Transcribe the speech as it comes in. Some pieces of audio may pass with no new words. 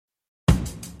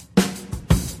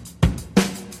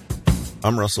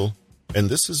I'm Russell,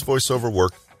 and this is VoiceOver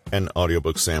Work and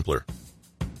Audiobook Sampler.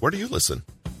 Where do you listen?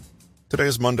 Today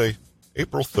is Monday,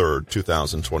 April 3rd,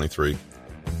 2023.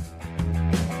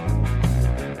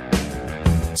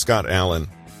 Scott Allan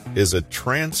is a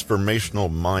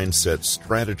transformational mindset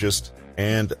strategist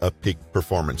and a peak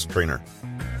performance trainer.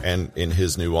 And in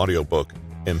his new audiobook,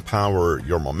 Empower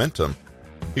Your Momentum,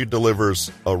 he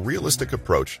delivers a realistic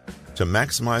approach to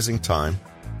maximizing time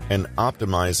and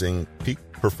optimizing peak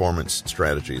performance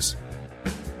strategies.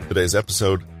 Today's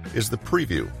episode is the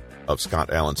preview of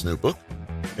Scott Allan's new book,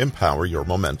 Empower Your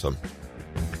Momentum.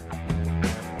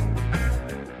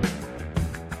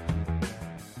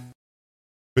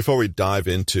 Before we dive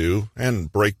into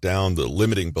and break down the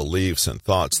limiting beliefs and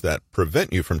thoughts that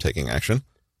prevent you from taking action,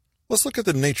 let's look at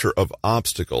the nature of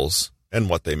obstacles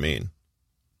and what they mean.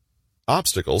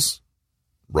 Obstacles,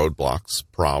 roadblocks,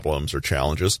 problems, or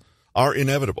challenges, are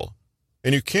inevitable,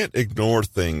 and you can't ignore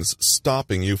things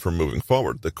stopping you from moving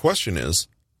forward. The question is,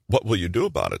 what will you do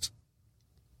about it?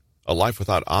 A life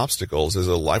without obstacles is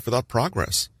a life without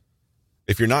progress.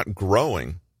 If you're not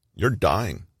growing, you're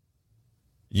dying.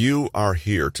 You are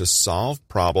here to solve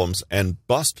problems and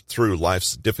bust through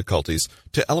life's difficulties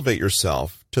to elevate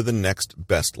yourself to the next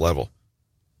best level.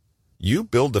 You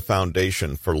build the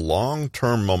foundation for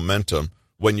long-term momentum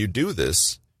when you do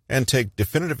this and take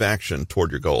definitive action toward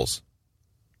your goals.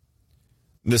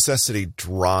 Necessity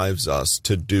drives us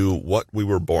to do what we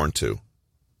were born to.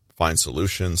 Find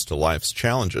solutions to life's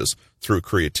challenges through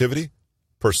creativity,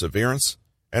 perseverance,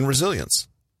 and resilience.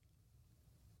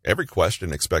 Every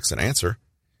question expects an answer,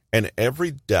 and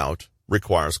every doubt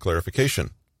requires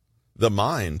clarification. The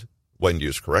mind, when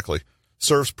used correctly,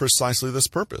 serves precisely this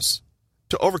purpose: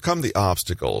 to overcome the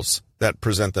obstacles that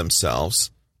present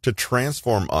themselves to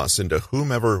transform us into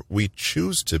whomever we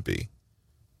choose to be.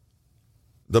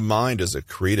 The mind is a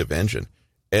creative engine.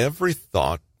 Every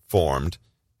thought formed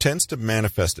tends to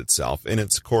manifest itself in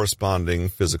its corresponding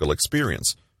physical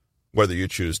experience, whether you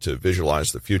choose to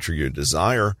visualize the future you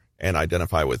desire and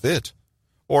identify with it,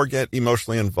 or get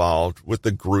emotionally involved with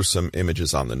the gruesome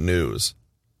images on the news.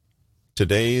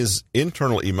 Today's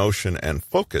internal emotion and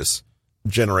focus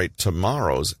generate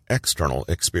tomorrow's external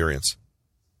experience.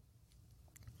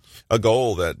 A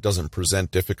goal that doesn't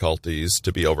present difficulties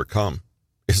to be overcome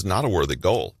is not a worthy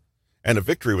goal, and a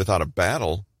victory without a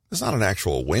battle is not an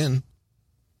actual win.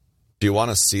 Do you want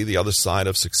to see the other side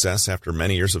of success after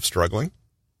many years of struggling?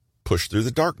 Push through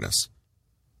the darkness.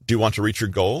 Do you want to reach your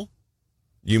goal?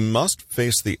 You must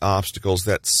face the obstacles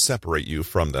that separate you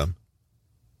from them.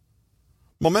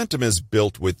 Momentum is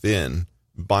built within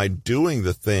by doing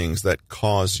the things that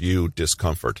cause you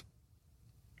discomfort.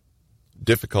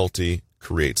 Difficulty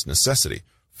creates necessity,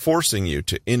 forcing you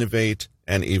to innovate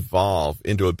and evolve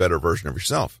into a better version of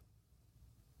yourself.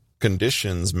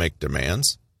 Conditions make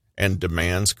demands, and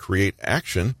demands create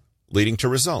action, leading to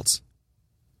results.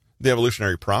 The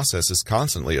evolutionary process is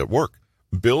constantly at work,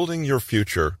 building your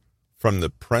future from the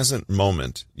present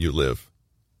moment you live.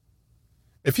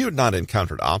 If you had not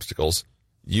encountered obstacles,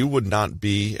 you would not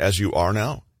be as you are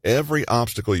now. Every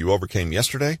obstacle you overcame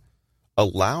yesterday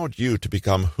allowed you to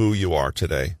become who you are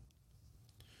today.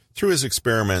 Through his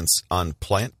experiments on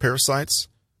plant parasites,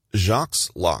 Jacques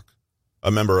Locke, a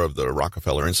member of the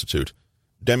Rockefeller Institute,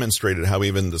 demonstrated how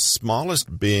even the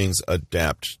smallest beings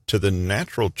adapt to the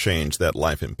natural change that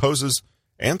life imposes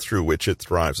and through which it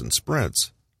thrives and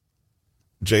spreads.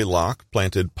 J. Locke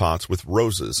planted pots with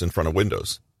roses in front of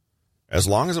windows. As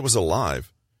long as it was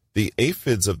alive, the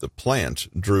aphids of the plant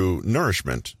drew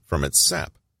nourishment from its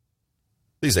sap.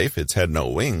 These aphids had no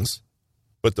wings,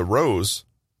 but the rose,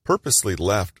 purposely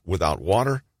left without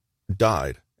water,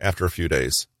 died after a few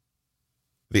days.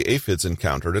 The aphids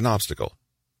encountered an obstacle.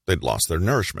 They'd lost their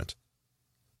nourishment.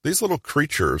 These little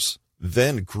creatures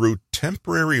then grew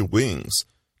temporary wings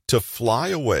to fly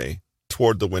away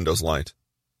toward the window's light.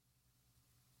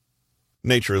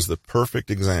 Nature is the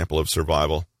perfect example of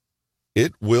survival.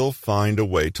 It will find a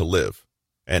way to live,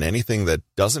 and anything that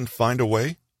doesn't find a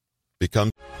way becomes